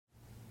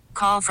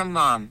Call from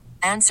mom.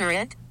 Answer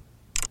it.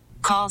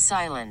 Call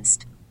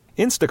silenced.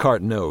 Instacart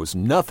knows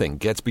nothing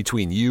gets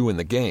between you and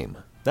the game.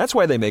 That's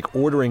why they make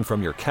ordering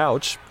from your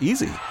couch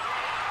easy.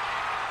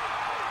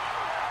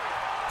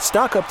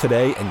 Stock up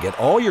today and get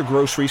all your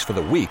groceries for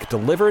the week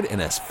delivered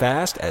in as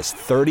fast as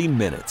 30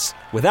 minutes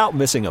without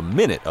missing a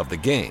minute of the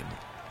game.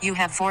 You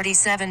have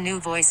 47 new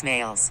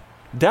voicemails.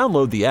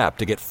 Download the app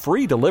to get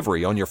free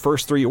delivery on your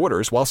first 3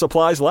 orders while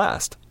supplies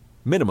last.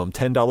 Minimum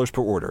 $10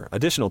 per order.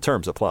 Additional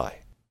terms apply.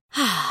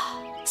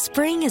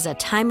 Spring is a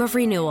time of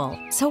renewal,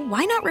 so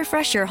why not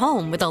refresh your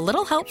home with a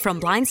little help from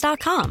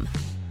Blinds.com?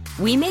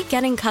 We make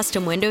getting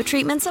custom window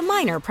treatments a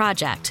minor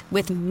project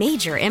with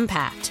major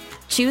impact.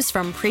 Choose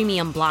from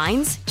premium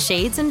blinds,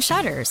 shades, and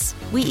shutters.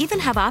 We even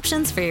have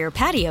options for your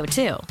patio,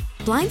 too.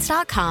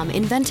 Blinds.com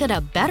invented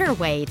a better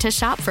way to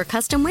shop for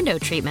custom window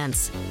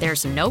treatments.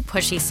 There's no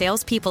pushy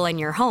salespeople in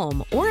your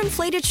home or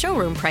inflated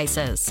showroom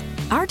prices.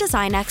 Our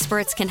design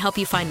experts can help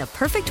you find the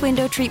perfect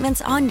window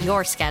treatments on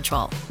your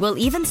schedule. We'll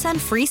even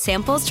send free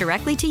samples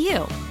directly to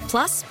you.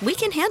 Plus, we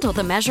can handle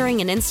the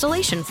measuring and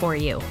installation for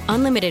you.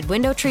 Unlimited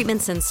window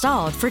treatments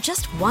installed for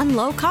just one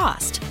low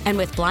cost. And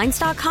with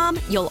Blinds.com,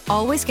 you'll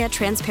always get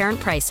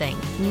transparent pricing.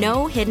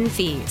 No hidden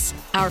fees.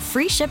 Our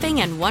free shipping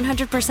and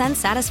 100%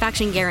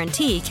 satisfaction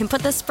guarantee can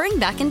put the spring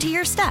back into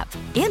your step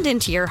and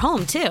into your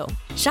home, too.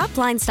 Shop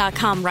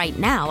Blinds.com right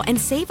now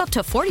and save up to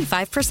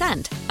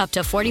 45%. Up to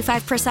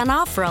 45%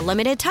 off for a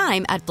limited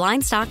time at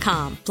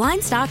Blinds.com.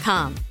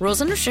 Blinds.com. Rules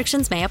and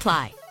restrictions may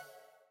apply.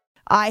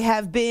 I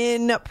have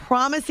been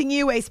promising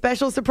you a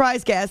special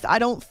surprise guest. I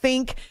don't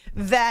think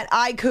that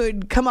I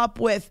could come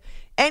up with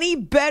any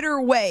better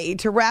way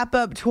to wrap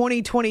up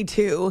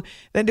 2022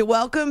 than to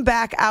welcome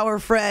back our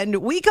friend.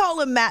 We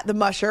call him Matt the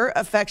Musher,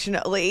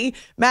 affectionately.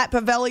 Matt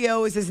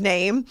Pavelio is his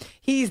name.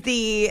 He's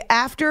the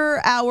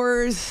after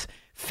hours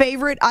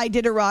favorite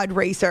Iditarod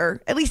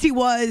racer. At least he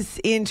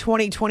was in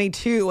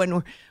 2022, and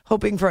we're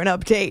hoping for an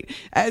update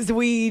as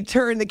we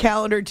turn the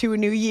calendar to a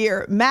new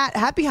year. Matt,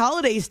 happy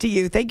holidays to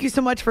you. Thank you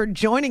so much for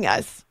joining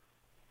us.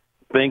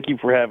 Thank you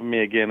for having me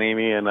again,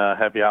 Amy, and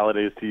happy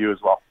holidays to you as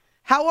well.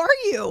 How are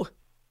you?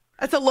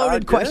 That's a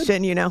loaded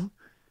question, you know.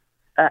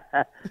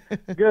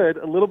 Good.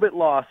 A little bit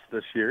lost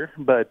this year,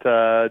 but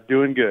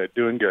doing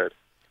good.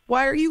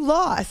 Why are you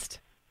lost?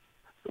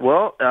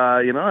 Well,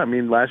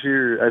 last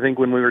year, I think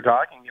when we were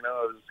talking,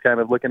 I was kind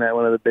of looking at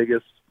one of the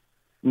biggest,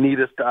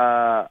 neatest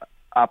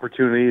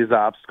opportunities,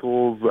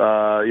 obstacles,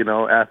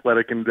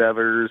 athletic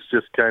endeavors,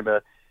 just kind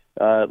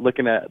of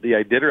looking at the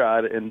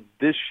Iditarod. And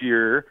this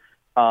year,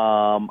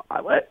 I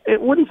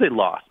wouldn't say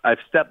lost. I've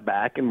stepped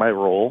back in my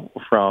role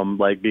from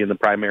like being the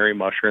primary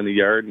musher in the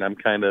yard, and I'm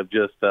kind of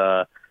just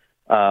a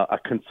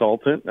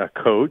consultant, a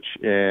coach,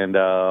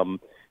 and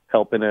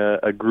helping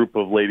a group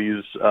of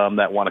ladies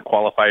that want to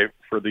qualify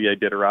for the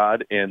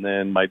Iditarod, and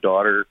then my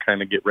daughter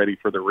kind of get ready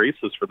for the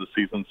races for the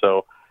season.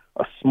 So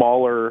a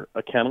smaller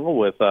kennel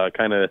with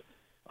kind of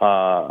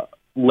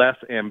less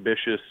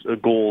ambitious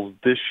goals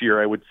this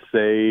year, I would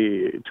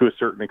say, to a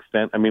certain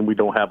extent. I mean, we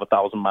don't have a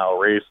 1,000-mile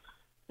race,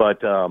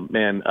 but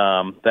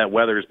that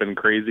weather has been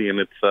crazy,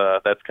 and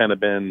that's kind of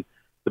been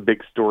the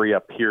big story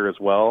up here as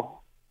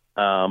well.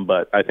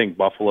 But I think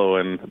Buffalo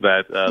and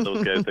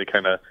those guys,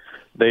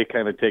 they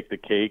kind of take the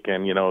cake,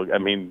 and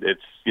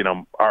it's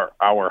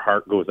our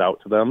heart goes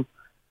out to them.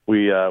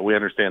 We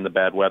understand the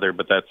bad weather,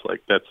 but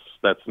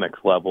that's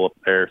next level up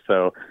there.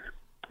 So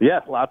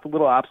yeah, lots of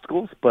little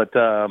obstacles, but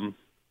not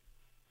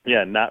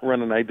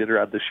running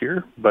Iditarod this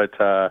year, but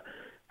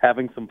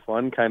having some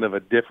fun, kind of a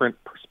different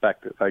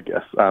perspective, I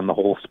guess, on the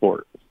whole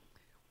sport.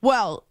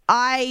 Well,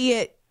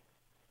 I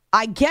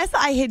guess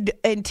I had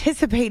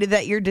anticipated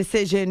that your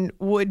decision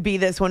would be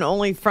this one,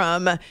 only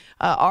from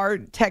our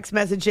text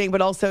messaging,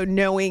 but also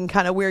knowing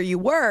kind of where you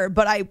were.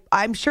 But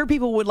I'm sure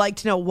people would like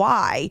to know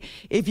why,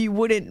 if you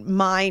wouldn't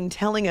mind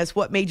telling us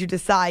what made you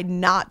decide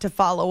not to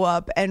follow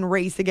up and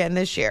race again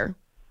this year.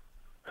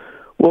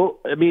 Well,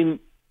 I mean,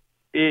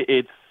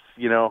 it's,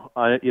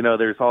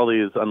 there's all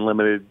these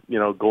unlimited,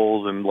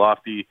 goals and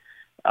lofty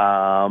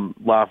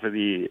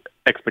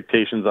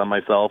expectations on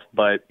myself,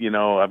 but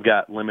I've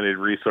got limited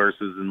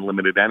resources and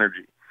limited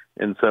energy,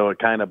 and so it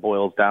kind of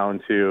boils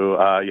down to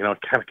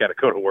kind of got to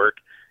go to work,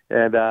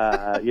 and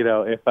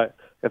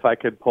if I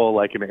could pull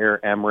like an Air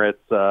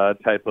Emirates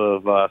type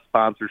of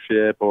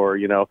sponsorship or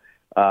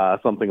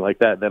something like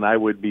that, then I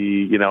would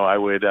be I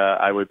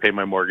would pay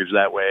my mortgage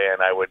that way,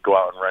 and I would go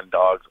out and run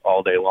dogs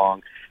all day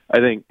long. I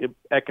think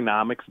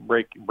economics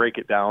break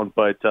it down,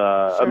 but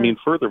sure. I mean,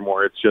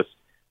 furthermore, it's just,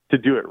 to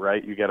do it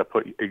right, you got to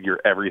put your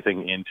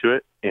everything into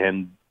it,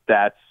 and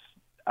it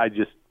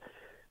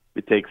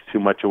takes too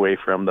much away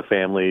from the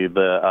family,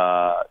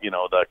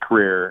 the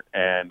career,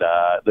 and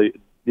the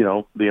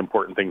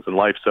important things in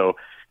life. So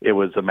it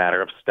was a matter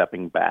of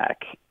stepping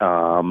back,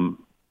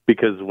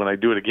 because when I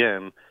do it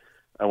again,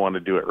 I want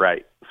to do it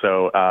right.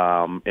 So,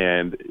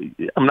 and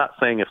I'm not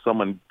saying if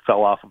someone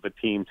fell off of a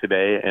team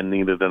today and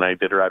needed an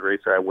Iditarod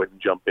racer, I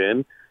wouldn't jump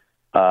in.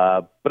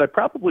 But I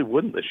probably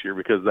wouldn't this year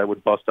because that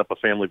would bust up a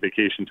family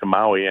vacation to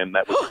Maui, and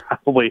that would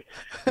probably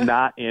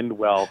not end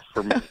well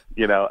for me,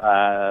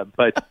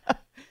 But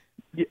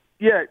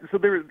yeah, so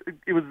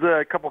it was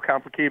a couple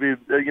complicated,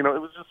 it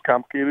was just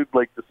complicated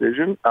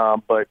decision.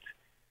 But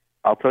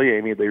I'll tell you,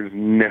 Amy, there's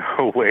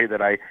no way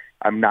that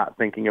I'm not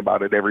thinking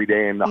about it every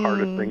day. And the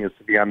hardest thing is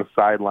to be on the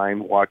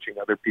sideline watching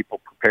other people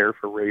prepare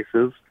for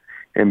races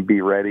and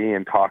be ready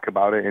and talk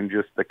about it, and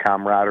just the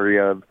camaraderie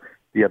of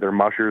the other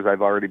mushers.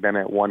 I've already been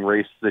at one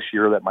race this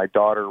year that my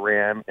daughter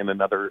ran and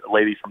another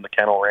lady from the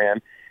kennel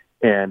ran.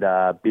 And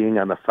being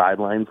on the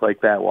sidelines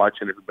like that,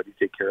 watching everybody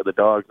take care of the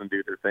dogs and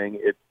do their thing,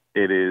 it's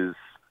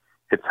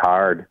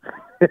hard.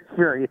 It's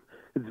very,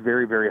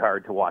 very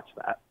hard to watch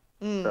that.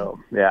 So,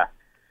 yeah,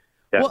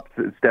 well,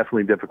 it's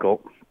definitely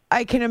difficult.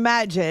 I can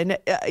imagine.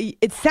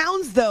 It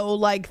sounds, though,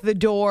 like the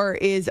door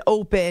is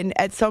open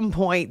at some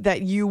point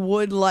that you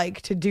would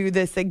like to do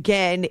this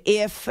again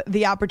if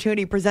the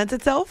opportunity presents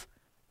itself.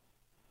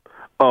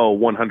 Oh,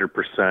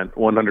 100%.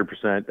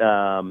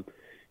 100%.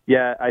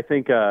 Yeah, I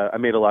think I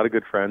made a lot of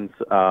good friends,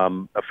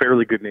 a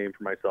fairly good name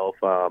for myself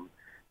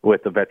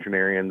with the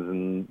veterinarians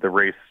and the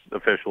race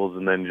officials,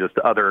 and then just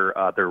other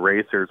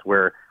racers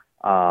where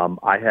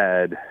I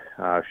had,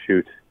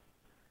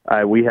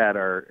 we had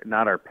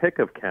not our pick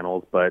of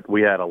kennels, but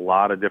we had a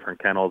lot of different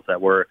kennels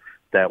that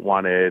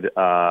wanted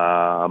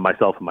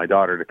myself and my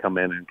daughter to come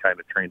in and kind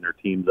of train their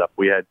teams up.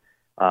 We had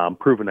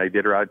proven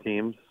Iditarod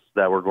teams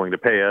that were going to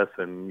pay us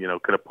and,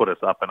 could have put us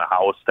up in a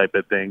house type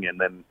of thing. And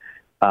then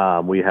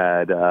we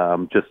had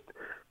just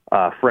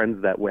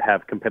friends that would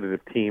have competitive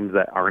teams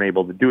that aren't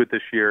able to do it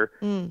this year.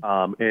 And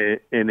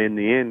in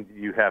the end,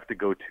 you have to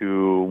go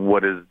to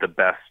what is the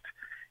best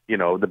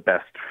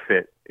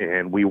fit.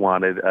 And we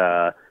wanted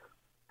a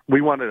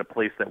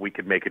place that we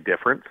could make a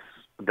difference,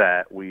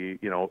 that we,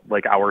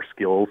 like our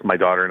skills, my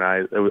daughter and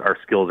I, our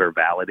skills are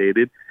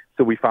validated.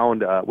 So we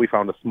found a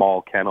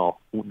small kennel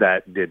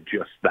that did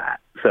just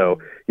that. So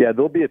yeah,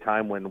 there'll be a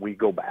time when we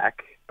go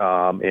back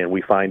and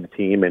we find a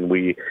team and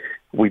we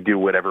do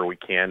whatever we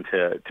can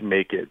to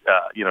make it,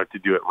 to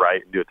do it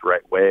right and do it the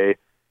right way.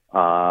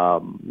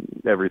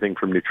 Everything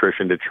from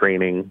nutrition to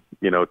training,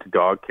 to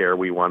dog care,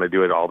 we want to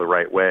do it all the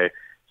right way.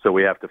 So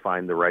we have to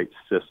find the right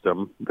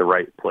system, the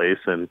right place,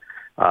 and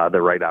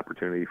the right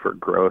opportunity for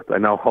growth. I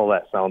know all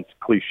that sounds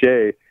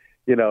cliche,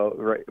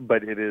 right?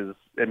 But it is.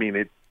 I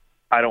mean,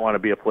 I don't want to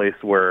be a place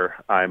where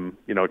I'm,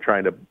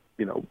 trying to,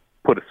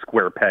 put a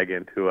square peg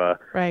into a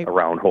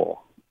round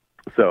hole.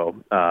 So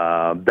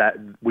that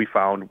we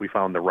found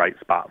the right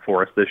spot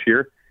for us this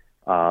year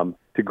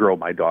to grow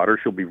my daughter.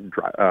 She'll be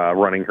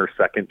running her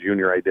second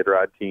junior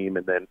Iditarod team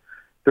and then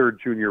third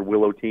junior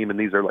Willow team. And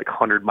these are like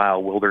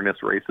 100-mile wilderness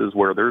races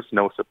where there's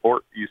no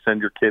support. You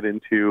send your kid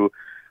into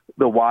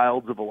the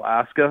wilds of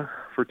Alaska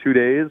for 2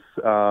 days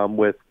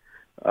with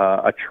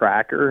a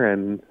tracker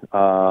and,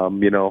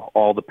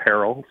 all the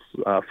perils,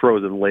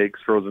 frozen lakes,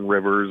 frozen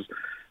rivers,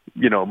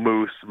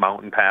 moose,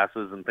 mountain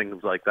passes and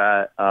things like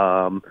that.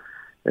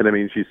 And I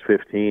mean, she's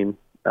 15.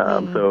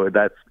 So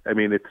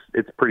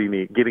it's pretty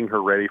neat getting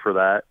her ready for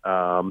that.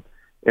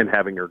 And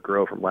having her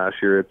grow from last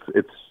year.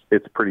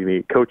 It's pretty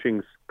neat.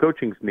 Coaching's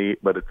neat,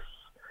 but it's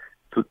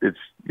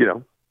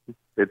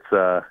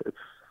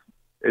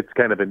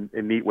kind of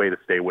a neat way to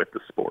stay with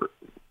the sport.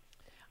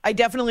 I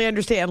definitely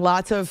understand.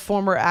 Lots of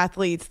former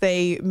athletes,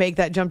 they make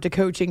that jump to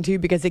coaching too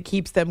because it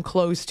keeps them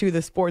close to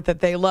the sport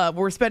that they love.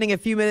 We're spending a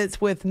few minutes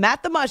with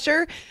Matt the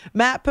Musher,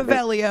 Matt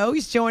Pavelio.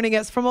 He's joining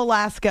us from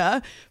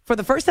Alaska for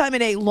the first time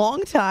in a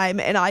long time.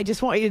 And I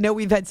just want you to know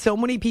we've had so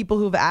many people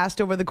who've asked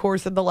over the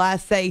course of the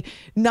last, say,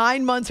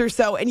 9 months or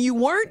so. And you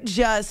weren't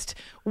just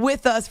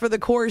with us for the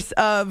course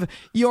of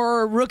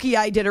your rookie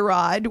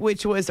Iditarod,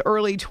 which was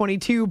early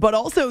 22, but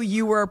also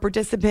you were a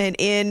participant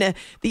in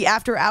the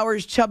After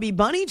Hours Chubby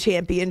Bunny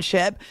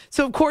Championship.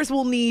 So, of course,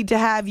 we'll need to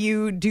have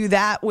you do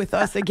that with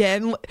us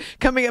again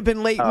coming up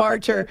in late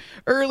March or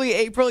early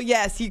April.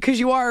 Yes, because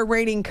you are a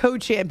reigning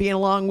co-champion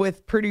along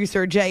with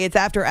producer Jay. It's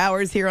After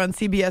Hours here on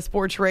CBS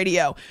Sports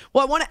Radio.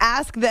 Well, I want to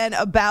ask then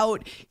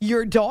about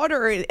your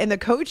daughter and the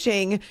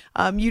coaching.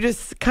 You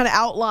just kind of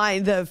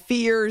outlined the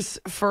fears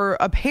for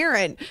a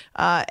parent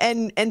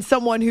and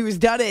someone who's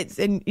done it,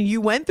 and you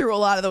went through a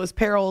lot of those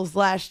perils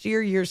last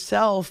year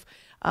yourself.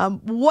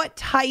 What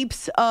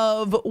types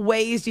of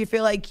ways do you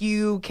feel like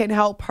you can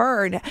help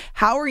her, and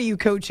how are you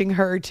coaching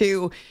her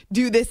to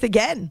do this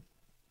again?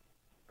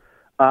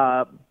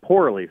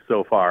 Poorly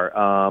so far.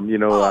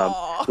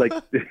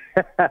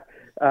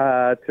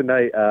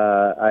 Tonight,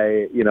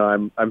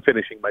 I'm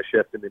finishing my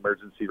shift in the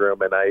emergency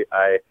room, and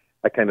I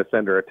kind of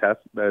send her a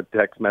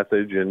text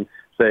message and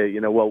say,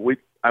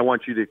 I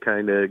want you to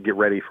kind of get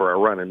ready for a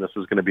run, and this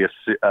is going to be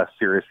a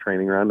serious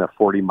training run, a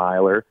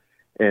 40-miler,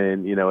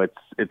 and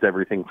it's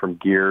everything from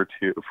gear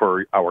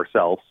for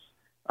ourselves.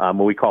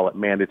 We call it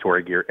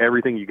mandatory gear.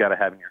 Everything you got to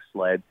have in your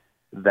sled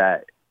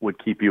that would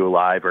keep you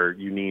alive or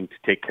you need to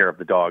take care of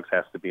the dogs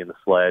has to be in the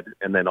sled,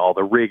 and then all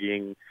the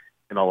rigging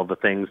and all of the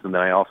things. And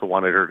then I also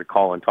wanted her to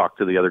call and talk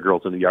to the other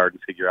girls in the yard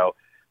and figure out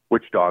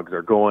which dogs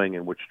are going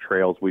and which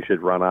trails we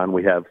should run on.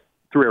 We have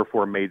 3 or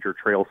 4 major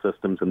trail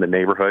systems in the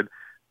neighborhood.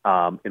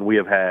 And we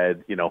have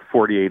had,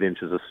 48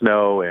 inches of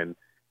snow and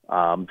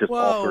just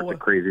all sorts of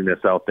craziness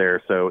out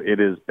there. So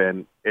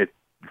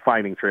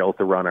finding trails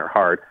to run are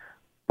hard.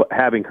 But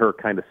having her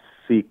kind of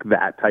seek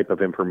that type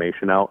of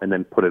information out and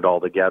then put it all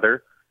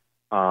together,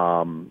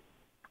 that's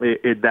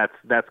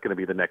going to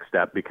be the next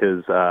step,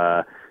 because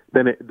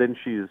then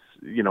she's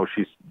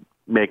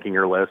making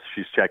her list,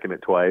 she's checking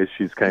it twice,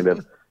 she's kind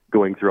of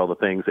going through all the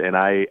things. And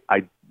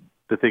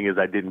the thing is,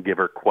 I didn't give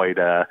her quite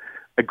a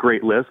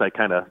great list. I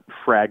kind of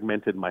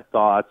fragmented my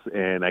thoughts,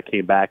 and I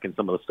came back and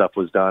some of the stuff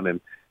was done,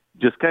 and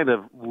just kind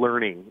of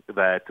learning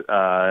that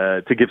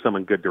to give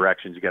someone good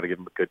directions, you got to give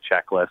them a good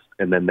checklist,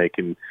 and then they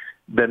can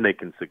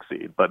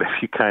succeed. But if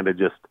you kind of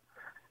just,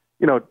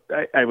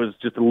 I was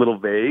just a little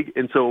vague.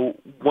 And so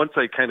once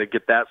I kind of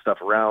get that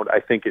stuff around, I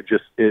think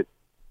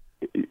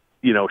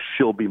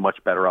she'll be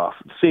much better off.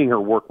 Seeing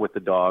her work with the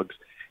dogs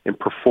and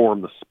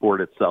perform the sport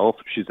itself,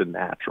 she's a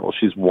natural.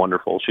 She's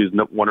wonderful. She's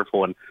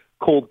wonderful in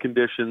cold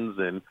conditions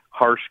and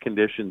harsh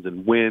conditions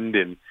and wind.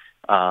 And,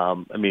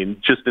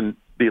 just in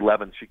the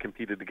 11th, she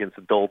competed against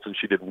adults, and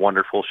she did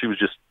wonderful. She was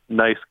just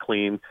nice,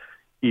 clean,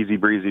 easy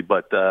breezy.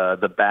 But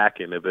the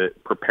back end of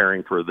it,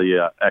 preparing for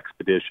the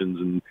expeditions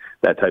and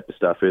that type of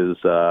stuff, is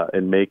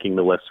and making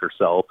the list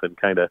herself and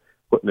kind of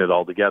putting it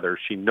all together.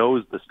 She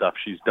knows the stuff.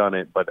 She's done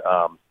it. But,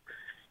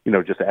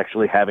 just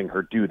actually having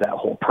her do that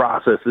whole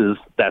process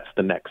that's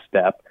the next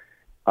step.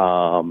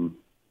 And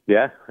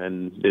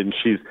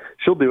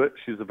she'll do it.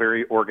 She's a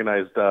very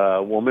organized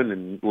woman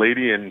and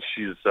lady, and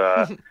she's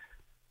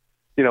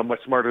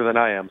much smarter than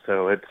I am.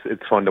 So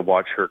it's fun to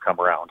watch her come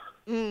around.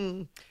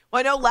 Well,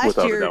 I know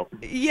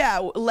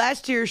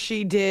last year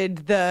she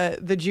did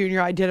the junior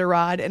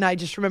Iditarod, and I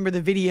just remember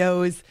the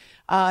videos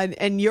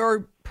and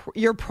your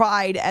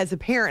pride as a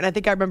parent. I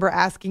think I remember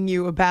asking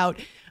you about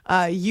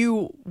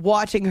you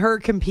watching her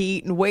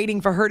compete and waiting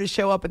for her to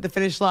show up at the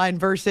finish line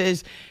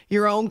versus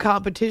your own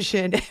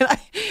competition. And I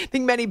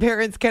think many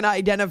parents can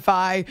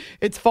identify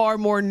it's far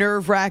more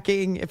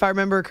nerve-wracking, if I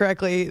remember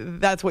correctly,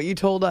 that's what you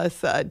told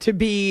us, to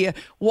be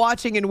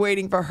watching and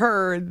waiting for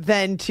her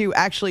than to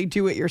actually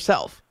do it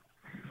yourself.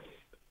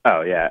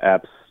 Oh, yeah,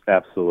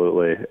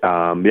 absolutely.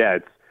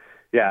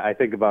 I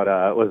think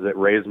about, was it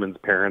Raisman's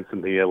parents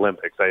in the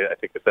Olympics? I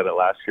think I said it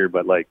last year,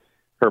 but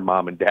her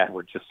mom and dad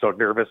were just so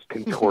nervous,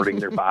 contorting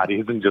their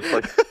bodies and just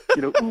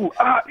ooh,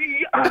 ah,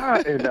 ee,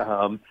 ah.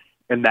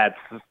 And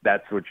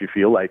that's what you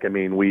feel like. I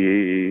mean,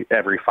 we,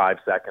 every 5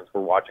 seconds,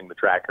 we're watching the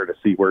tracker to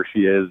see where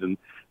she is, and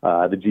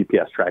the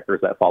GPS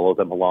trackers that follow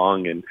them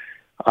along. And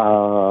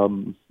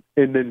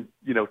then,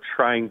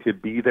 trying to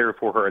be there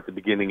for her at the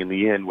beginning and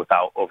the end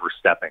without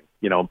overstepping,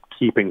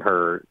 keeping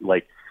her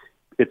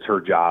it's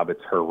her job,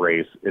 it's her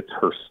race, it's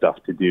her stuff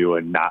to do,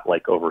 and not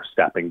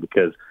overstepping,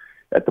 because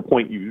at the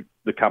point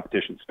the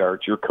competition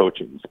starts, your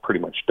coaching is pretty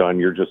much done.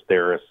 You're just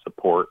there as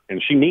support.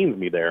 And she needs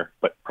me there,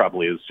 but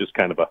probably is just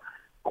kind of a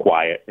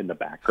quiet in the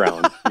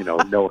background,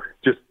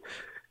 just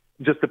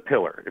a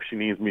pillar. If she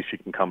needs me, she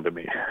can come to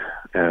me.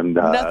 And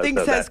nothing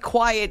says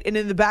quiet and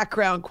in the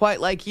background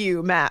quite like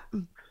you, Matt. We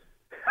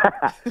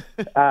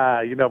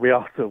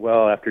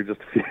also, after just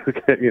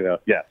a few,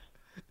 yes.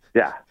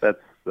 Yeah, that's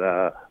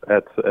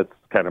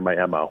kind of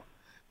my MO.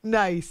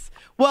 Nice.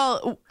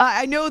 Well,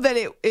 I know that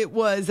it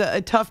was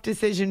a tough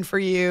decision for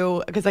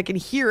you, because I can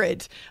hear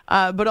it,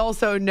 but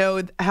also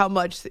know how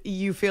much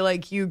you feel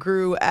like you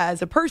grew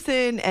as a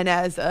person and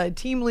as a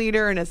team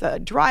leader and as a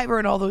driver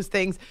and all those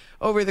things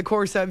over the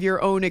course of your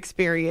own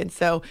experience.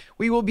 So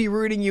we will be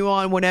rooting you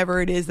on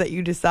whenever it is that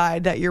you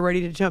decide that you're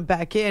ready to jump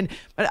back in.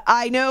 But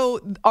I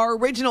know our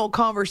original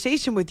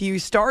conversation with you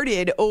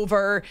started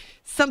over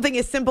something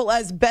as simple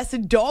as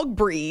best dog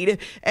breed.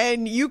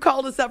 And you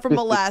called us up from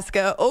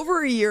Alaska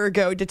over a year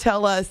ago to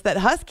tell us that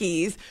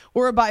Huskies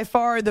were by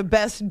far the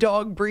best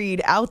dog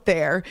breed out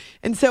there.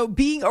 And so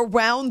being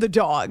around the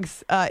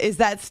dogs, is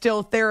that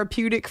still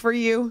therapeutic for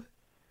you?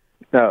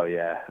 Oh,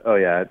 yeah.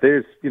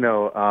 There's,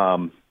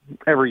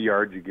 every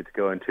yard you get to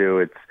go into,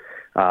 it's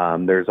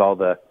there's all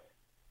the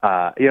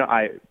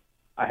I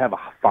have a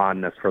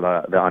fondness for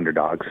the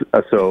underdogs.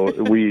 So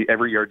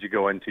every yard you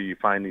go into, you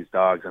find these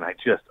dogs, and I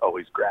just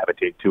always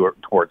gravitate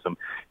towards them.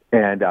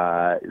 And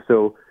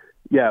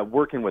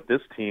working with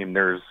this team,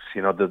 there's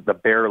the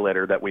bear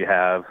litter that we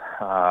have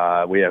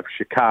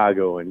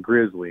Chicago and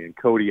Grizzly and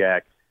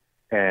Kodiak,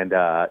 and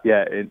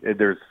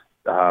there's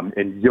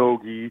and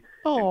Yogi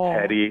and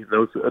Teddy.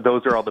 Those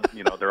are all the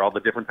they're all the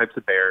different types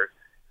of bears.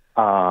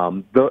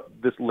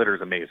 This litter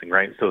is amazing,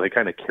 right? So they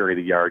kind of carry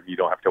the yard. You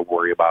don't have to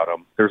worry about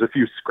them. There's a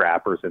few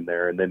scrappers in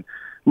there, and then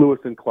Lewis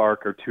and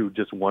Clark are two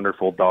just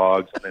wonderful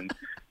dogs, and then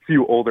a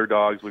few older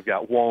dogs. We've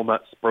got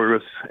Walnut,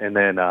 Spruce, and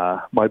then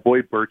my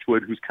boy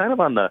Birchwood, who's kind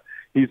of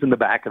he's in the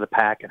back of the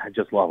pack, and I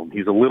just love him.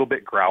 He's a little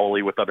bit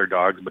growly with other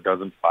dogs, but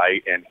doesn't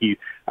fight, and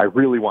I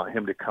really want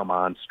him to come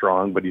on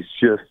strong, but he's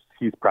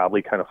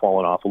probably kind of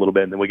fallen off a little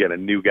bit. And then we got a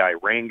new guy,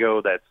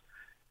 Rango, that's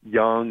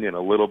young and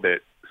a little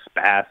bit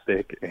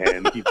spastic,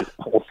 and he just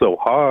pulls so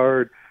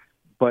hard.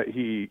 but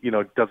he,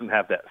 doesn't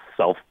have that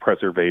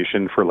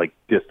self-preservation for like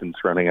distance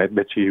running. I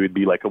bet you he would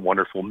be like a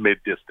wonderful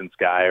mid-distance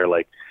guy, or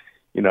like,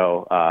 an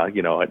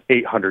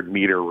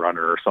 800-meter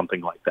runner or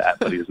something like that.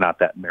 But he's not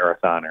that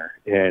marathoner.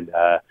 And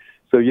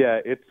so yeah,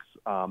 it's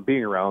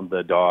being around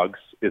the dogs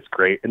is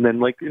great. And then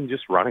like in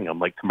just running them,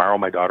 like tomorrow,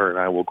 my daughter and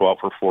I will go out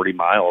for 40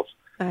 miles.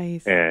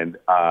 Nice. And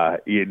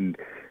in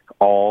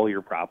all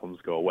your problems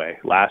go away.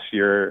 Last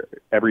year,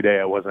 every day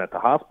I wasn't at the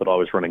hospital, I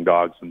was running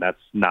dogs, and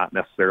that's not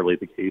necessarily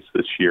the case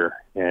this year.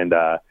 And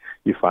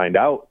you find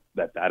out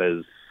that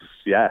is,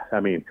 you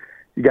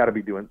got to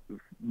be doing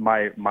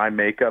my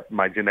makeup,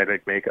 my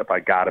genetic makeup. I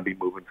got to be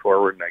moving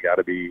forward, and I got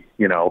to be,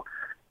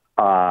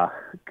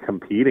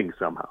 competing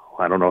somehow.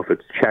 I don't know if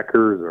it's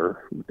checkers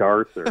or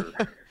darts or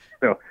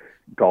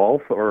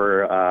golf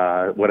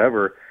or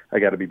whatever. I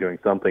got to be doing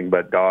something.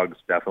 But dogs,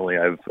 definitely,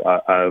 I've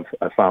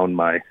found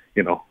my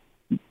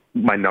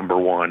my number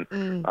one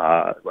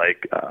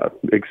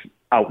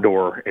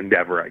outdoor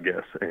endeavor, I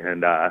guess.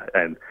 And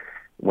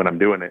when I'm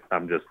doing it,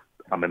 I'm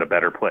in a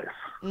better place.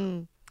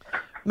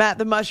 Matt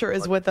the Musher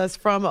is with us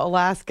from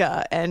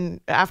Alaska,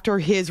 and after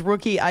his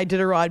rookie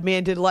Iditarod,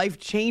 man, did life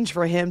change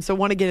for him. So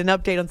want to get an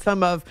update on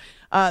some of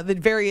the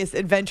various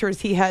adventures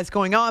he has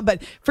going on.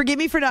 But forgive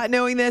me for not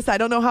knowing this. I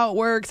don't know how it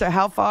works or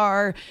how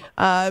far,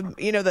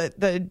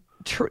 the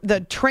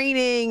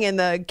training and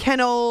the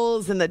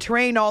kennels and the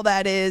terrain, all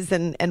that is,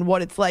 and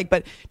what it's like.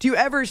 But do you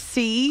ever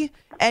see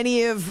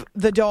any of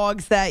the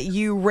dogs that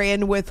you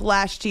ran with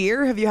last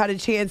year? Have you had a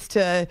chance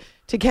to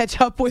catch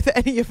up with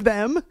any of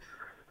them?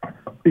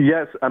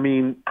 Yes,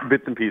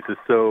 bits and pieces.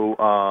 So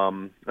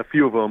a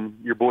few of them,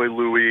 your boy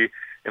Louie,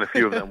 and a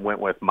few of them went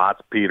with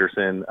Mats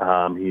Peterson.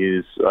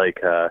 He's like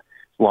a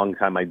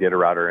long-time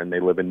Iditarodder, and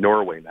they live in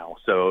Norway now.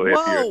 So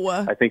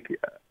I think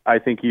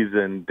he's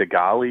in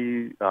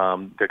Degali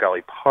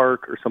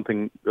Park or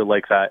something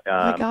like that.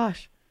 Oh my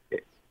gosh!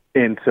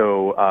 And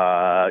so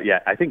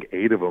I think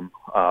 8 of them.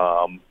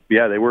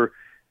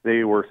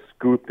 They were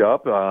scooped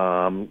up.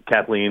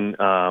 Kathleen,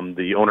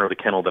 the owner of the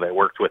kennel that I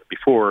worked with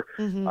before,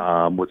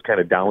 was kind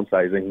of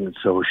downsizing, and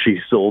so she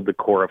sold the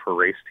core of her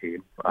race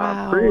team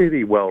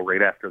pretty well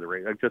right after the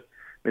race, just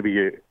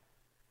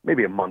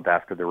maybe a month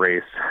after the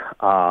race.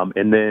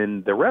 And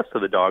then the rest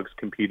of the dogs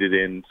competed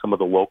in some of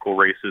the local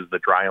races, the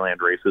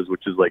dryland races,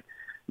 which is like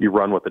you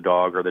run with the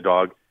dog, or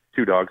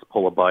two dogs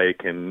pull a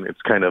bike, and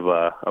it's kind of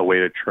a way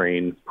to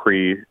train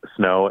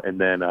pre-snow.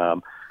 And then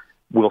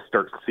we'll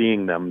start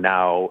seeing them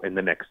now in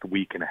the next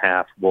week and a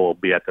half. We'll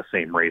be at the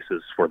same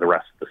races for the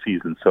rest of the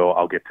season. So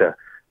I'll get to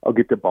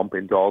bump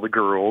into all the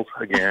girls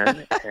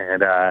again.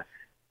 And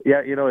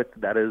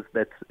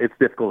it's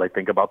difficult. I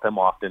think about them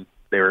often.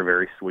 They were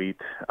very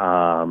sweet.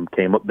 We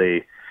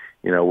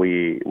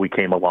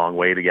came a long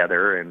way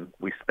together, and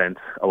we spent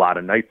a lot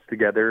of nights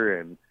together.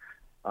 And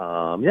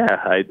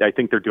I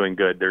think they're doing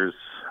good. There's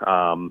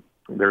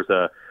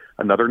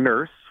another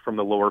nurse from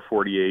the lower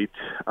 48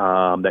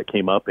 that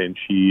came up, and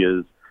she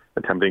is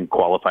attempting to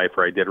qualify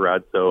for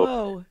Iditarod.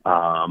 So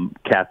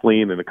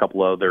Kathleen and a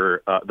couple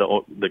other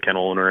the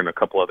kennel owner and a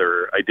couple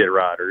other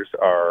Iditarodders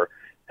are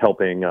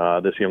helping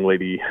this young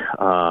lady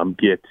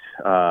get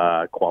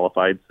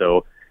qualified.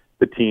 So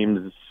the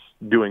team's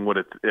doing what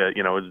it is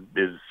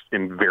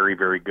in very,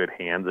 very good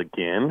hands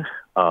again.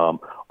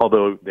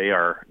 Although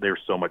there's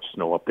so much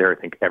snow up there, I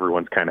think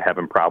everyone's kind of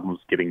having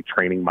problems getting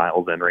training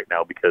miles in right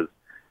now because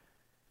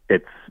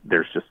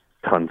there's just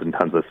tons and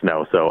tons of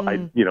snow. So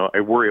I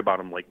worry about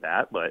them like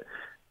that, but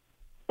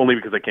only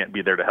because I can't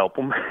be there to help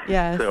them.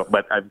 Yes.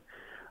 But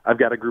I've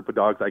got a group of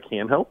dogs I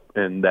can help,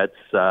 and that's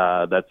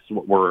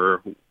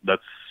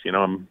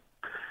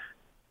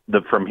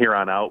from here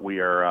on out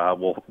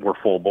we're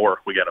full bore.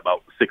 We got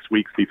about 6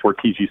 weeks before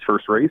TG's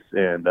first race,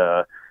 and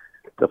the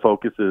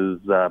focus is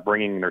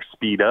bringing their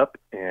speed up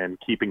and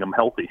keeping them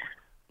healthy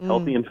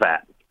and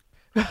fat.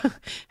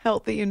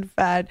 Healthy and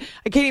fat.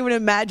 I can't even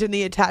imagine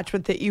the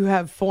attachment that you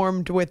have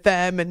formed with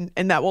them,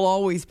 and that will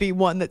always be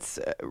one that's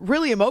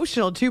really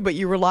emotional too, but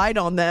you relied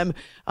on them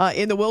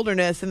in the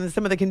wilderness and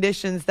some of the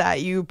conditions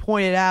that you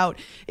pointed out.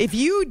 If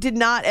you did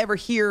not ever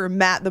hear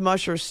Matt the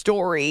Musher's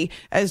story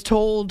as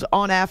told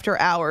on After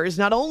Hours,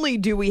 not only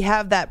do we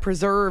have that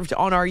preserved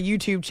on our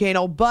YouTube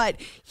channel, but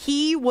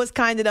he was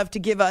kind enough to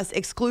give us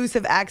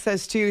exclusive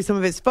access to some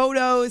of his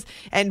photos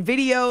and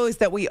videos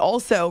that we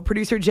also,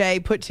 producer Jay,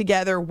 put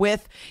together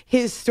with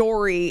his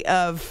story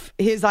of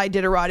his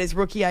Iditarod, his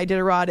rookie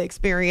Iditarod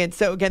experience.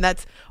 So again,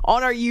 that's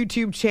on our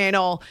YouTube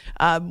channel.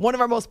 One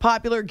of our most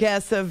popular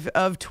guests of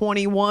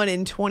 21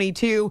 and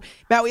 22.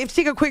 Matt, we have to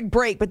take a quick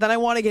break, but then I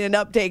want to get an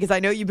update because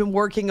I know you've been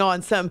working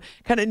on some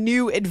kind of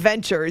new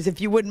adventures. If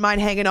you wouldn't mind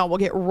hanging on, we'll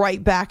get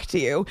right back to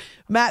you.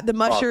 Matt the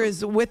Musher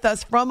is with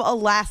us from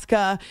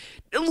Alaska.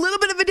 A little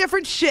bit of a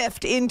different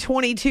shift in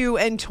 22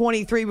 and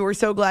 23, but we're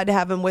so glad to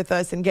have him with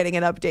us and getting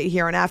an update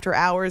here on After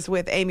Hours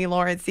with Amy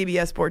Lawrence,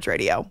 CBS Sports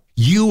Radio.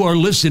 You are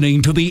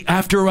listening to the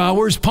After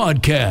Hours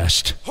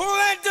podcast. Who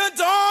let the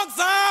dogs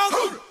out?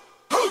 Who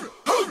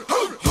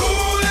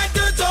let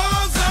the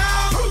dogs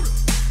out?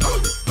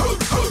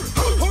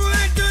 Who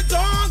let the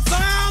dogs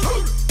out?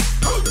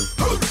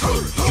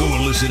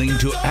 listening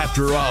to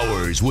After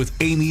Hours with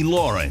Amy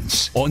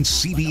Lawrence on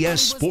CBS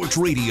Sports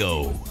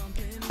Radio.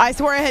 I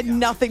swear I had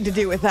nothing to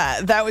do with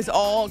that. That was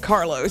all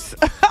Carlos.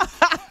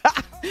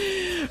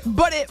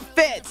 But it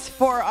fits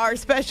for our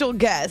special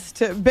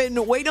guest.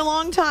 Been waiting a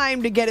long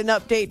time to get an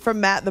update from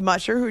Matt the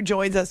Musher, who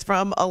joins us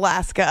from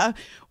Alaska.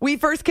 We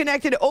first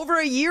connected over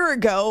a year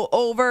ago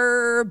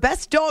over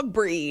best dog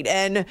breed,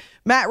 and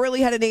Matt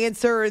really had an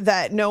answer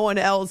that no one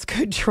else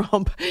could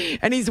trump.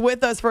 And he's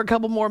with us for a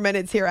couple more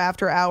minutes here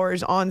after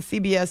hours on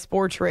CBS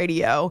Sports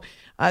Radio.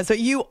 So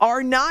you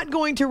are not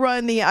going to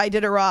run the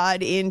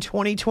Iditarod in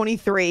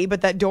 2023,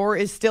 but that door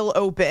is still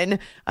open,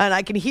 and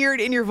I can hear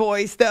it in your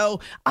voice,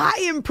 though. I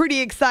am pretty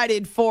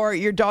excited for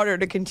your daughter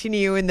to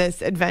continue in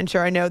this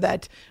adventure. I know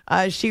that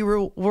she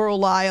will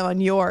rely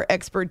on your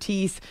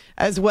expertise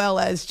as well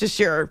as just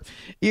your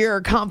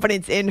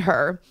confidence in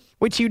her,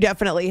 which you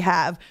definitely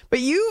have. But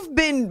you've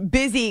been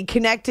busy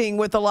connecting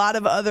with a lot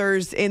of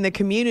others in the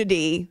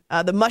community,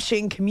 the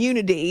mushing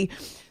community.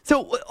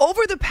 So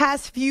over the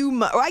past few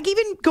months, like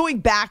even going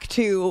back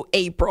to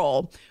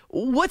April,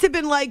 what's it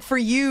been like for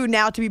you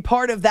now to be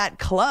part of that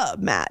club,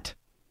 Matt?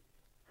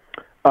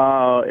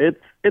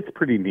 It's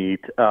pretty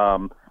neat.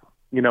 You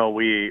know,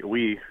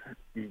 we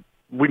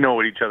know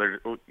what each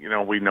other. You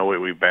know, we know what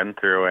we've been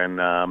through,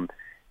 and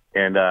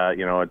you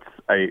know,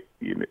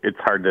 it's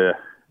hard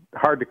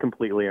to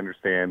completely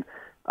understand.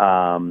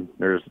 Everyone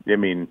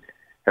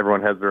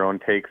has their own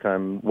takes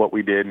on what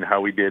we did and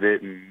how we did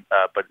it, and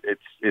but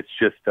it's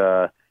just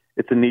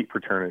it's a neat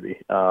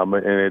fraternity, and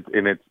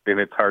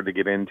it's hard to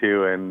get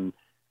into, and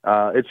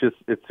it's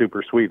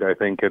super sweet. I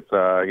think it's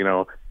you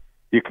know,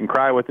 you can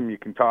cry with them, you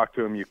can talk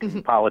to them, you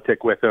can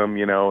politic with them,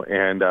 you know,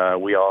 and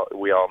we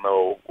all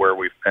know where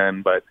we've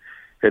been, but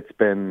it's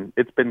been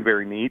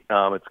very neat.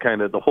 It's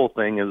kind of, the whole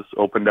thing has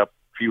opened up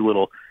a few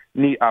little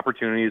neat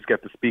opportunities.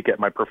 Got to speak at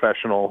my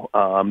professional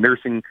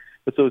nursing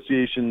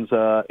association's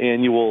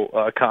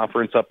annual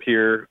conference up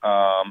here,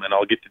 and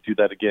I'll get to do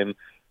that again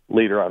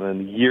later on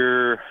in the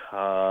year.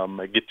 I've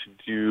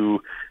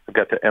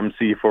got to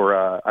MC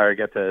I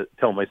got to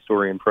tell my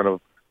story in front of,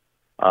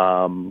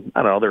 I don't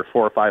know, there are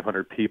 400 or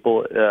 500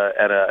 people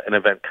at an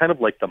event, kind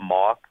of like the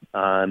Moth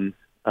on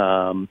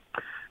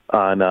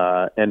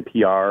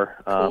NPR,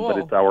 Cool. but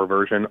it's our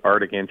version,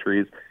 Arctic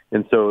Entries.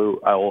 And so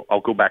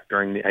I'll go back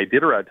during the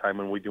Iditarod time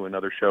when we do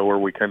another show where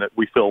we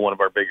fill one of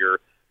our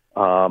bigger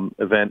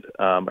event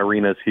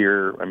arenas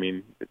here. I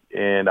mean,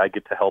 and I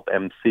get to help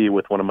MC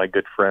with one of my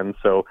good friends.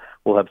 So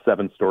we'll have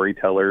 7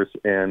 storytellers,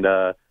 and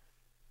the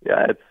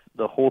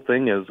whole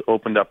thing has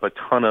opened up a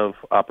ton of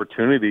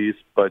opportunities.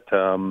 But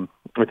I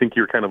think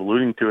you're kind of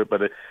alluding to it.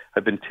 But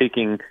I've been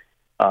taking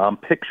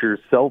pictures,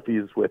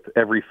 selfies with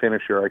every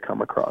finisher I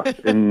come across,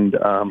 and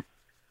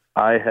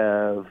I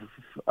have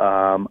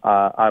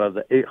out of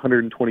the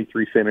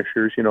 823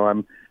 finishers, you know,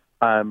 I'm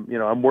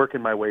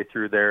working my way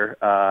through there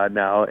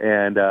now,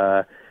 and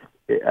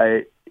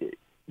I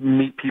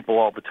meet people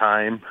all the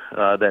time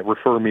that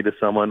refer me to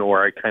someone,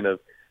 or I kind of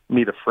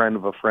meet a friend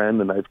of a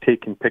friend, and I've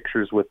taken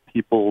pictures with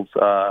people's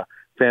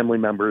family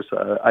members,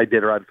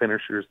 Iditarod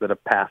finishers that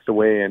have passed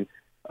away, and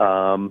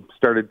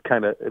started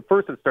kind of, at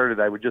first it started,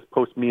 I would just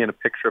post me and a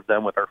picture of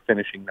them with our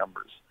finishing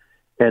numbers.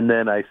 And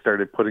then I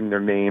started putting their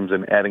names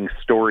and adding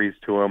stories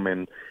to them,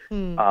 and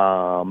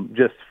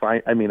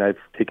I've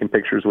taken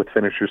pictures with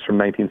finishers from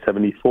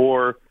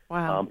 1974.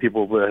 Wow.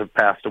 People that have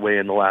passed away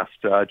in the last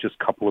just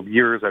couple of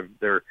years.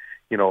 They're,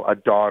 you know, a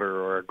daughter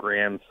or a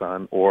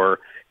grandson,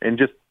 and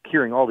just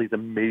hearing all these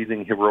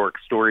amazing heroic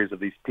stories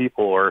of these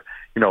people, or,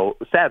 you know,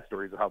 sad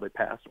stories of how they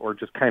passed, or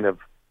just kind of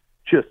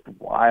just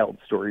wild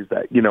stories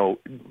that, you know,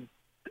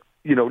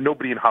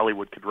 nobody in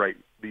Hollywood could write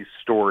these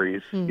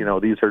stories. You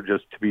know, these are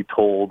just to be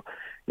told,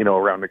 you know,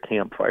 around a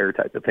campfire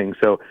type of thing.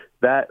 So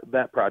that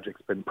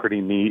project's been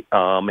pretty neat.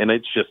 And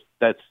that's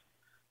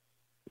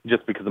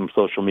just because I'm a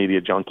social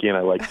media junkie and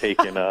I like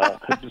taking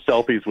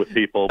selfies with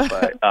people.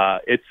 But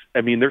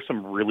there's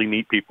some really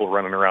neat people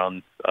running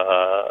around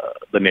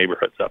the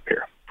neighborhoods up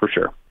here for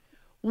sure.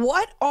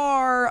 What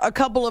are a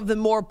couple of the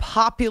more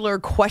popular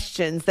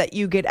questions that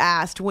you get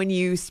asked when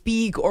you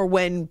speak, or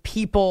when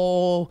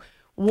people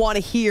want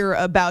to hear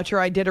about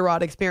your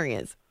Iditarod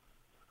experience?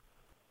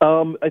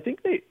 I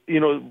think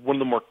one of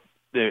the more,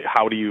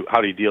 how do you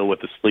deal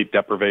with the sleep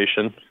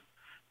deprivation?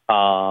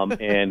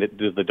 And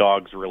do the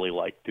dogs really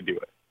like to do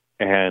it?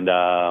 And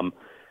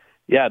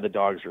the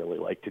dogs really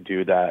like to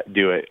do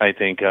it. I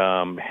think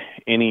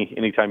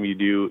anytime you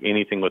do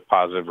anything with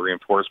positive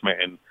reinforcement,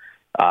 and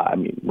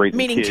raising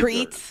meaning kids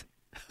treats.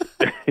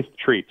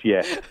 Treats,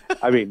 yeah.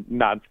 I mean,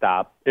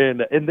 nonstop,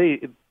 and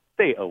they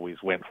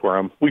always went for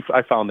them.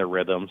 I found their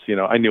rhythms. You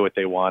know, I knew what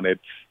they wanted,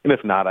 and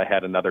if not, I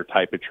had another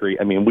type of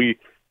treat. I mean, they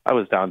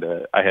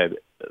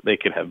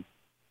could have,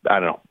 I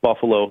don't know,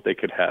 buffalo. They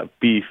could have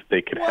beef.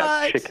 They could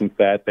have chicken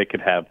fat. They could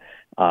have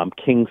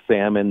king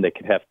salmon. They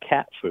could have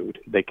cat food.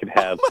 They could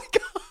have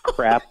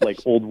crap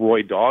like Old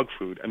Roy dog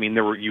food. I mean,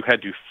 you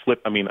had to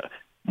flip. I mean,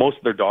 most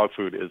of their dog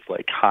food is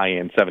like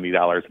high-end,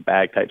 $70 a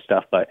bag type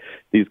stuff, but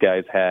these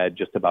guys had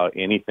just about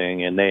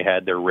anything, and they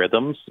had their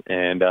rhythms,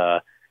 and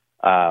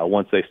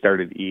once they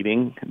started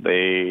eating,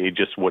 they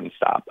just wouldn't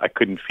stop. I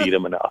couldn't feed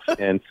them enough.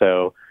 And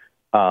so,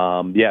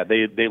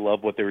 they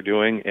love what they were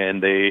doing,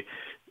 and they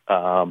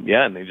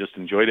just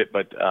enjoyed it.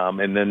 But,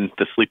 and then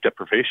the sleep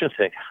deprivation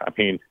thing, I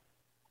mean,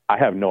 I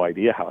have no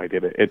idea how I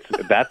did it.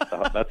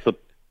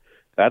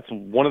 That's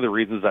one of the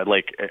reasons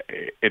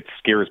it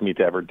scares me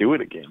to ever do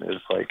it again.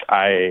 Is like,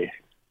 I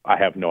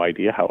have no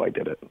idea how I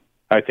did it.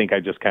 I think I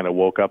just kind of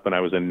woke up and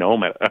I was in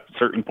Nome at a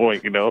certain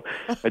point,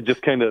 I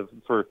just kind of,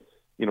 for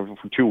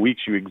 2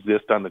 weeks you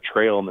exist on the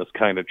trail in this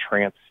kind of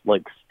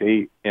trance-like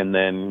state, and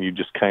then you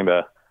just kind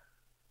of,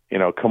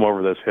 come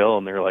over this hill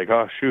and they're like,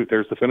 oh, shoot,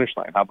 there's the finish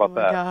line. How about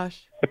that?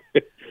 Gosh.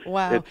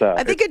 Wow.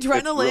 I think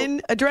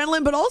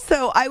adrenaline, but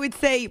also I would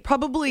say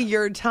probably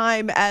your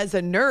time as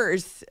a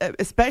nurse,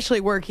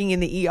 especially working in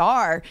the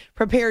ER,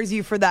 prepares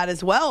you for that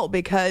as well,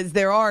 because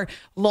there are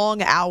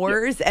long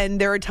hours and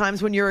there are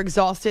times when you're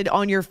exhausted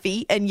on your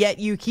feet, and yet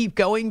you keep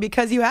going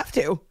because you have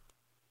to.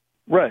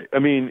 Right. I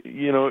mean,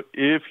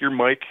 if your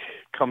mic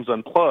comes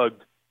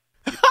unplugged,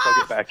 you plug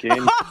it back in,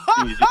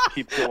 and you just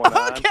keep going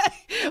on. Okay.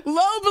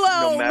 Low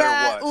blow, no matter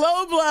Matt. What.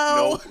 Low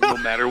blow. No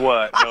matter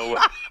what. No,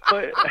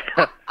 but,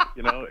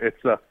 it's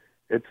tough.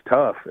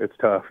 It's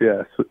tough.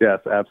 Yes,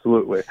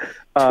 absolutely.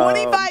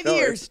 25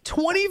 years.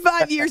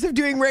 25 years of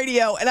doing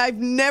radio, and I've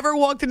never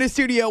walked in a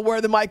studio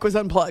where the mic was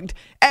unplugged,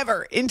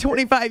 ever, in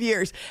 25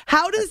 years.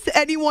 How does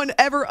anyone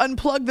ever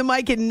unplug the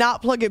mic and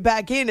not plug it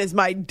back in is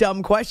my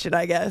dumb question,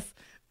 I guess.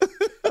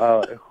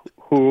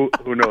 Who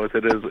knows?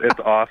 It's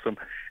awesome.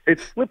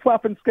 It's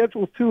flip-flopping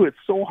schedules, too. It's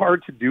so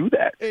hard to do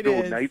that. It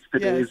is. Nights to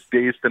days,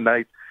 days to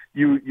nights.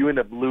 You end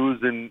up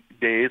losing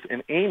days.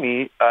 And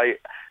Amy,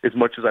 as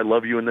much as I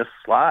love you in this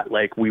slot,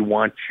 we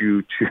want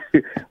you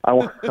to I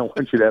want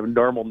you to have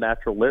normal,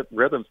 natural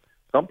rhythms.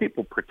 Some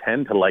people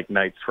pretend to like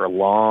nights for a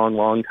long,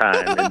 long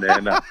time. And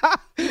then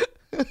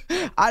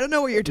I don't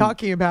know what you're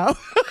talking about.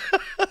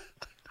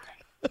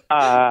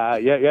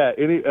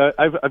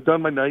 I've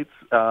done my nights,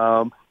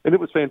 and it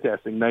was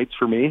fantastic. Nights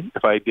for me,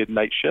 if I did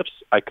night shifts,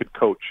 I could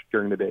coach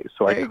during the day.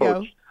 So I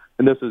coached,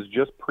 and this is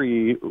just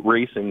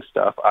pre-racing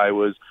stuff. I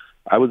was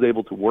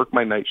able to work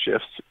my night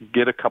shifts,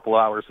 get a couple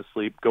hours of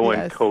sleep, go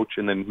and coach,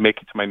 and then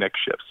make it to my next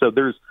shift. So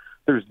there's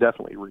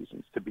definitely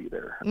reasons to be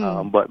there.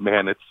 But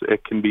man,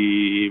 it can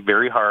be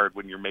very hard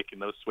when you're making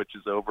those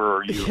switches over,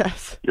 or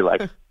you're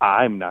like,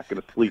 I'm not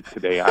going to sleep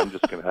today. I'm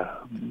just going to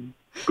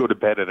go to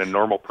bed at a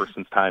normal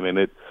person's time.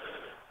 And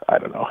I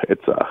don't know.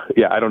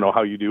 I don't know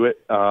how you do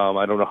it.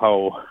 I don't know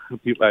how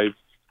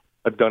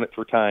I've done it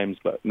for times,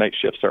 but night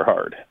shifts are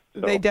hard. So,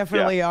 they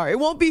definitely are. It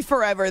won't be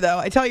forever, though.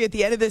 I tell you, at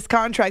the end of this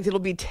contract, it'll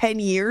be 10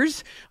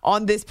 years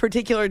on this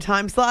particular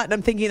time slot, and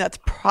I'm thinking that's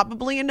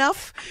probably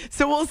enough.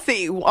 So we'll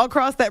see. I'll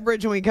cross that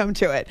bridge when we come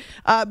to it.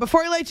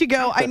 Before I let you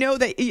go, I know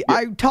that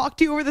I talked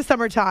to you over the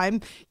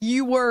summertime.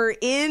 You were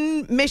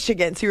in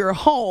Michigan, so you were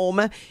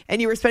home,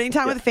 and you were spending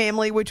time with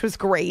family, which was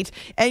great.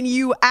 And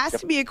you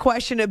asked me a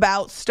question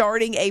about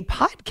starting a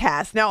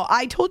podcast. Now,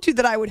 I told you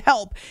that I would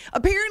help.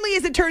 Apparently,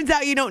 as it turns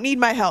out, you don't need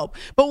my help.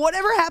 But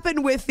whatever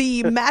happened with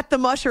the Matt the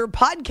Musher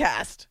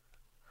podcast?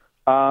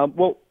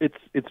 Well,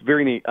 it's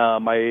very neat.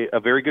 A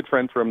very good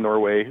friend from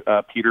Norway,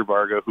 Peter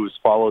Varga, who's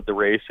followed the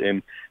race,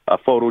 and a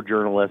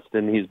photojournalist,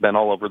 and he's been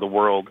all over the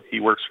world.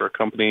 He works for a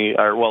company,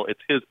 it's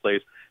his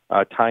place,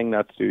 Tying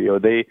Knot Studio.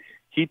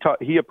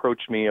 He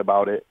approached me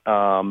about it.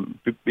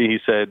 He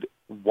said,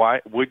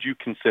 "Why would you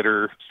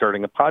consider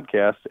starting a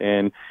podcast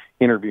and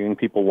interviewing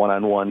people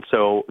one-on-one?"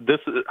 So this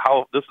is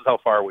how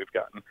far we've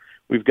gotten.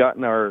 We've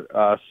gotten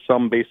our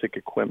some basic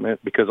equipment,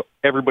 because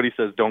everybody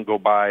says don't go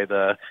buy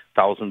the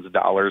thousands of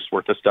dollars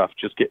worth of stuff,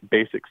 just get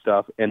basic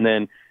stuff. And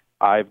then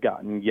I've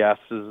gotten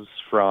yeses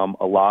from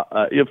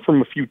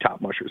from a few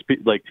top mushers,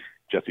 like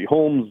Jesse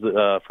Holmes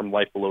from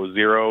Life Below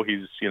Zero.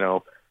 He's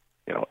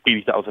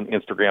 80,000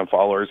 Instagram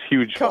followers,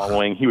 huge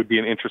following. He would be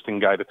an interesting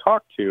guy to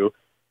talk to.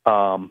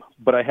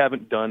 But I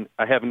haven't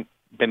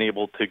been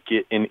able to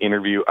get an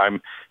interview.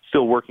 I'm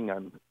still working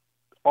on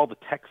all the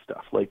tech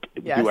stuff,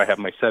 do I have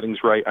my settings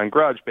right on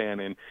GarageBand,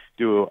 and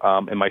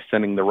am I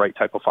sending the right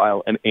type of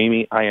file? And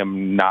Amy,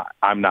 I'm not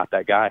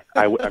that guy.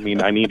 I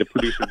mean, I need a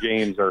producer,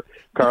 James or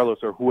Carlos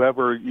or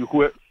whoever,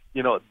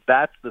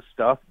 that's the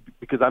stuff,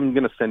 because I'm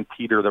going to send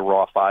Peter the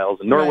raw files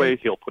in Norway. Right.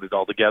 He'll put it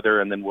all together,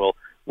 and then we'll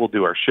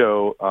do our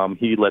show.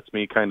 He lets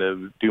me kind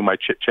of do my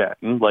chit chat,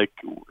 and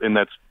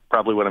that's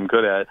probably what I'm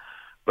good at.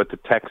 But the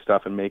tech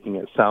stuff and making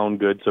it sound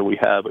good so we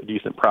have a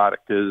decent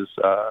product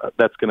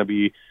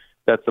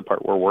that's the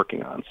part we're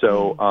working on.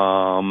 So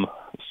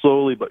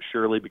slowly but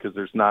surely, because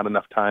there's not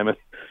enough time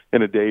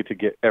in a day to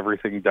get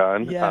everything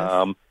done.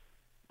 Yes.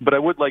 But I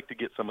would like to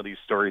get some of these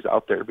stories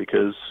out there,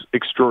 because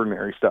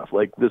extraordinary stuff,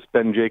 like this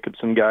Ben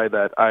Jacobson guy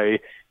that I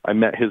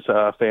met his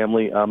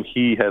family.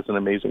 He has an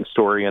amazing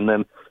story. And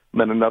then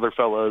another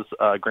fellow's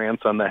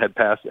grandson that had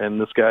passed, and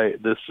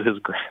his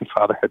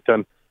grandfather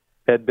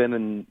had been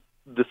in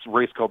this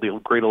race called the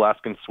Great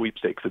Alaskan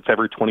Sweepstakes. It's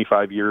every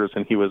 25 years,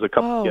 and he was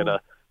he had a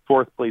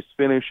fourth place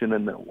finish, and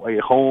then the way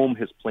home,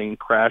 his plane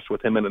crashed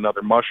with him and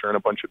another musher and a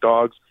bunch of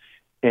dogs.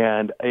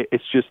 And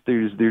it's just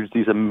there's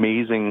these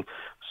amazing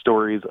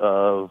stories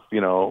of,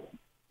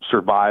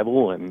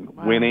 survival and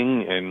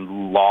winning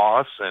and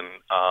loss.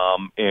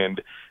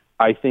 And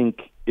I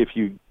think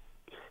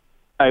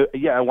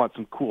I want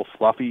some cool,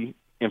 fluffy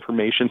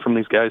information from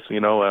these guys.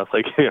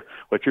 Like,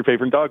 what's your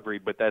favorite dog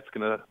breed? But that's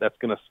gonna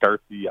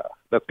start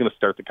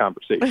the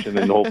conversation,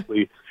 and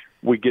hopefully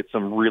we get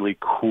some really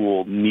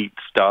cool, neat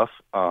stuff.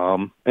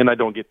 And I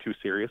don't get too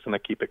serious, and I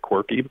keep it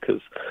quirky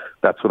because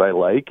that's what I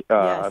like.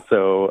 Yes.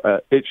 So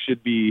it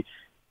should be.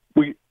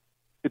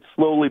 It's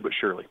slowly but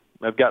surely.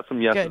 I've got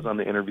some yeses Good. on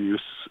the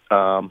interviews.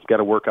 Got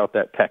to work out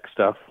that tech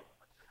stuff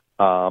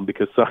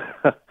because.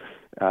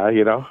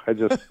 I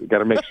just got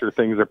to make sure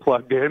things are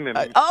plugged in. And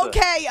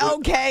Okay.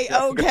 Oh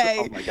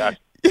my gosh!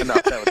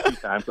 Enough. That was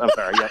 2 times. I'm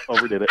sorry. Yeah,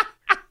 overdid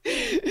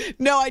it.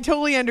 No, I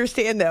totally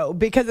understand, though,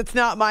 because it's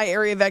not my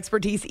area of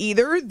expertise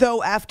either,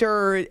 though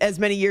after as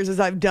many years as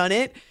I've done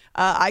it,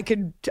 I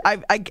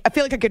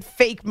feel like I could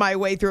fake my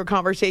way through a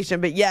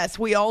conversation. But yes,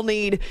 we all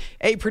need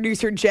a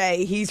producer,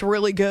 Jay. He's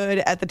really good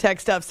at the tech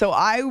stuff. So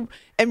I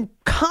am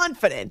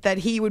confident that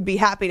he would be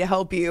happy to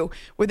help you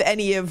with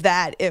any of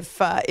that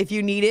if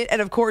you need it.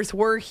 And of course,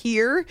 we're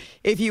here.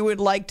 If you would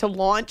like to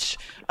launch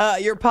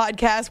your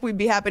podcast, we'd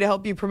be happy to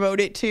help you promote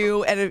it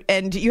too.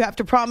 And you have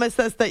to promise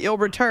us that you'll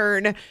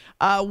return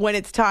when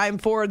it's time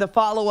for the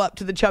follow-up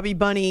to the Chubby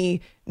Bunny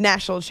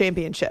National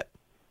Championship.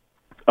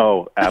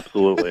 Oh,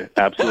 absolutely.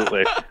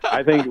 Absolutely.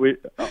 I think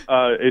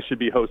it should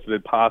be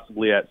hosted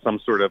possibly at some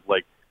sort of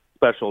like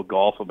special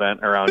golf event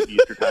around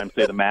Easter time,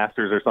 say the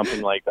Masters or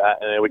something like that.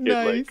 And then we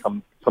could like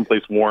come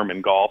someplace warm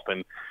and golf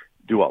and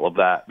do all of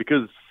that.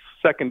 Because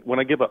when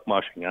I give up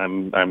mushing,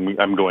 I'm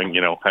going,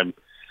 I'm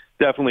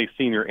definitely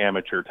senior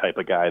amateur type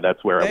of guy.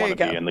 That's where I want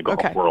to be in the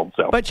golf world.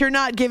 So, but you're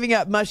not giving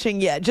up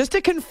mushing yet. Just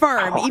to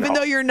confirm, even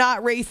though you're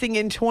not racing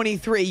in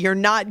 23, you're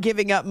not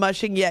giving up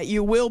mushing yet.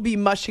 You will be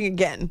mushing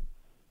again.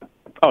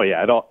 Oh,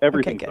 yeah.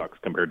 Everything sucks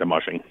compared to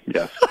mushing.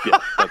 Yes,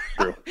 that's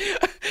true.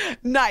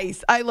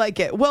 Nice. I like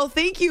it. Well,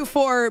 thank you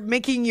for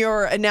making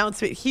your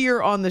announcement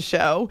here on the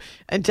show.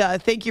 And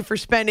thank you for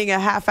spending a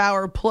half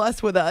hour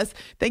plus with us.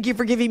 Thank you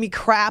for giving me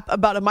crap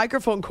about a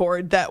microphone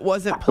cord that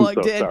wasn't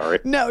plugged in. Sorry.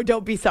 No,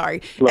 don't be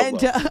sorry.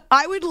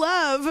 I would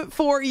love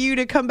for you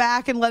to come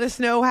back and let us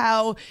know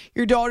how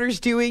your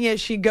daughter's doing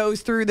as she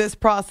goes through this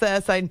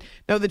process. I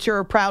know that you're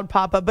a proud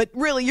papa, but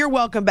really, you're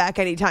welcome back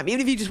anytime,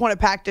 even if you just want to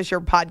practice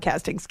your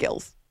podcasting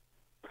skills.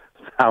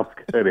 Sounds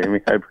good, Amy.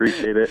 I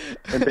appreciate it.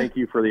 And thank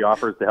you for the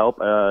offers to help.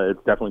 It's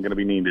definitely going to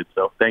be needed.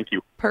 So thank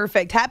you.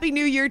 Perfect. Happy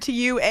New Year to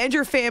you and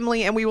your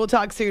family. And we will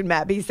talk soon,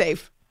 Matt. Be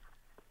safe.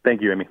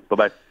 Thank you, Amy.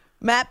 Bye-bye.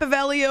 Matt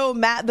Pavelio,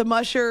 Matt the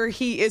Musher,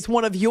 he is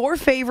one of your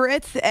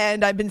favorites,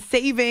 and I've been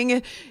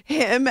saving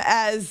him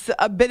as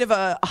a bit of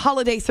a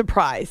holiday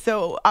surprise.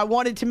 So I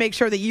wanted to make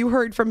sure that you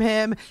heard from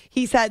him.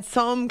 He's had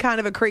some kind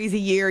of a crazy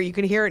year. You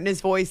can hear it in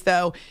his voice,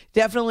 though.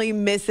 Definitely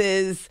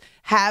misses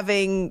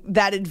having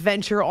that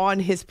adventure on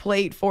his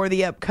plate for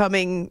the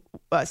upcoming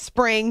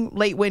spring,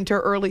 late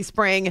winter, early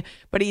spring.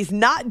 But he's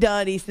not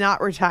done. He's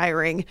not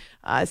retiring.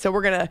 So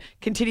we're going to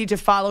continue to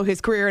follow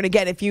his career. And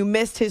again, if you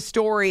missed his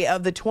story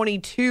of the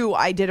 22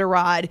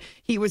 Iditarod,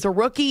 he was a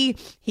rookie.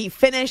 He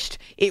finished.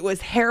 It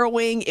was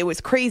harrowing. It was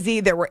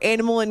crazy. There were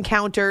animal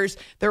encounters.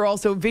 There are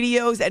also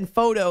videos and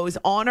photos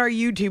on our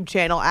YouTube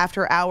channel,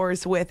 After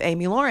Hours with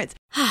Amy Lawrence.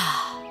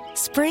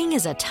 Spring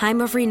is a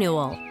time of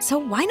renewal, so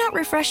why not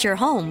refresh your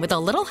home with a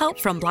little help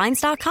from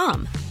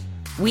Blinds.com?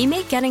 We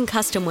make getting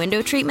custom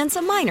window treatments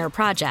a minor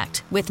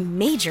project with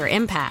major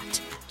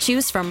impact.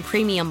 Choose from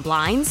premium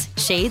blinds,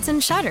 shades,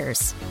 and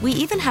shutters. We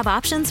even have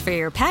options for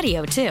your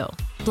patio, too.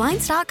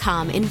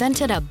 Blinds.com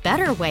invented a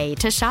better way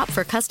to shop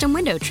for custom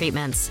window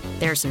treatments.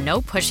 There's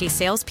no pushy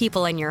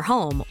salespeople in your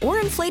home or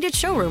inflated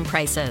showroom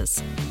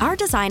prices. Our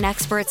design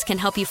experts can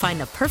help you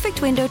find the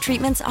perfect window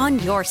treatments on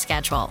your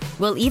schedule.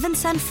 We'll even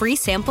send free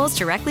samples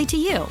directly to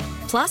you.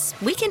 Plus,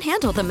 we can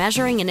handle the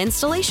measuring and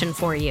installation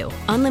for you.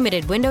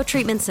 Unlimited window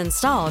treatments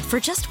installed for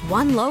just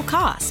one low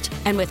cost.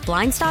 And with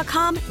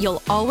Blinds.com,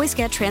 you'll always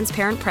get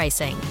transparent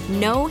pricing.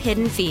 No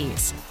hidden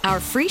fees. Our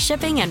free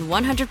shipping and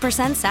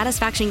 100%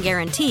 satisfaction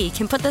guarantee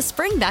can put the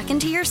spring back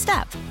into your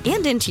step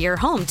and into your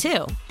home,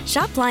 too.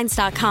 Shop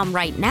Blinds.com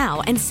right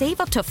now and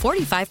save up to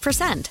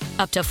 45%.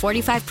 Up to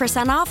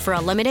 45% off for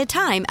a limited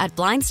time at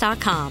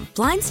Blinds.com.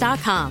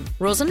 Blinds.com.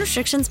 Rules and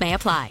restrictions may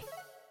apply.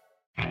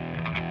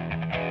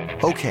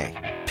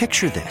 Okay,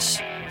 picture this.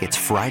 It's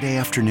Friday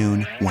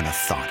afternoon when a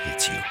thought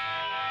hits you.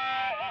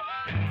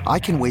 I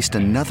can waste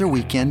another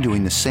weekend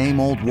doing the same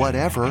old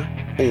whatever,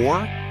 or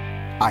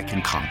I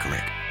can conquer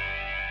it.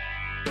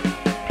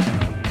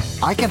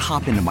 I can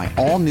hop into my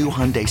all-new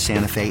Hyundai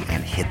Santa Fe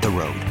and hit the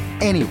road.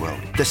 Any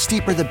road. The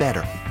steeper, the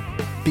better.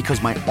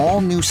 Because my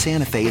all-new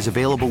Santa Fe is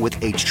available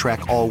with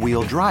H-Track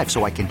all-wheel drive,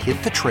 so I can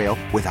hit the trail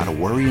without a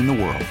worry in the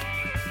world.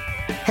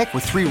 Heck,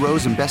 with 3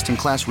 rows and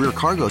best-in-class rear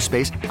cargo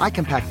space, I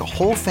can pack the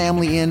whole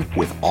family in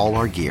with all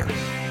our gear.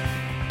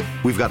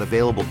 We've got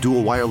available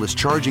dual wireless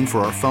charging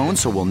for our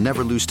phones, so we'll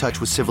never lose touch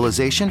with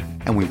civilization,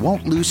 and we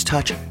won't lose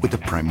touch with the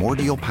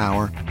primordial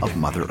power of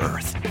Mother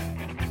Earth.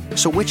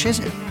 So which is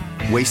it?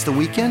 Waste the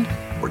weekend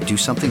or do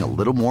something a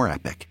little more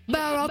epic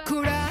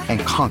and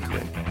conquer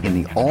it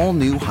in the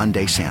all-new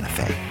Hyundai Santa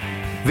Fe?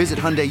 Visit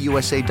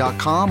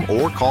HyundaiUSA.com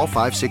or call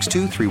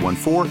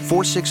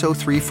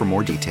 562-314-4603 for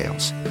more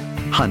details.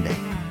 Hyundai,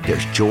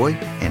 there's joy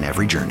in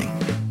every journey.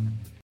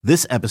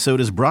 This episode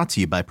is brought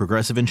to you by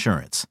Progressive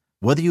Insurance.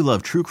 Whether you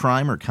love true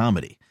crime or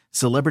comedy,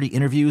 celebrity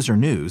interviews or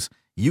news,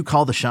 you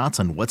call the shots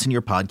on what's in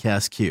your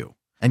podcast queue.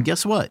 And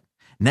guess what?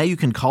 Now you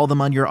can call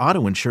them on your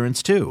auto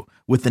insurance too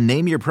with the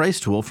Name Your Price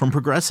tool from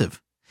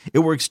Progressive. It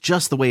works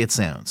just the way it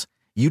sounds.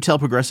 You tell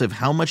Progressive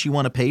how much you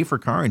want to pay for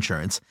car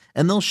insurance,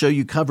 and they'll show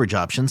you coverage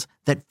options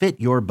that fit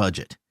your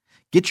budget.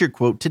 Get your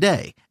quote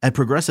today at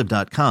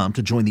Progressive.com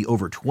to join the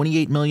over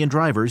 28 million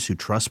drivers who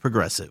trust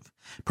Progressive.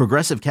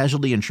 Progressive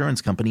Casualty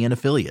Insurance Company and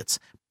Affiliates.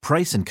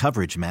 Price and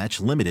coverage match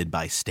limited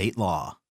by state law.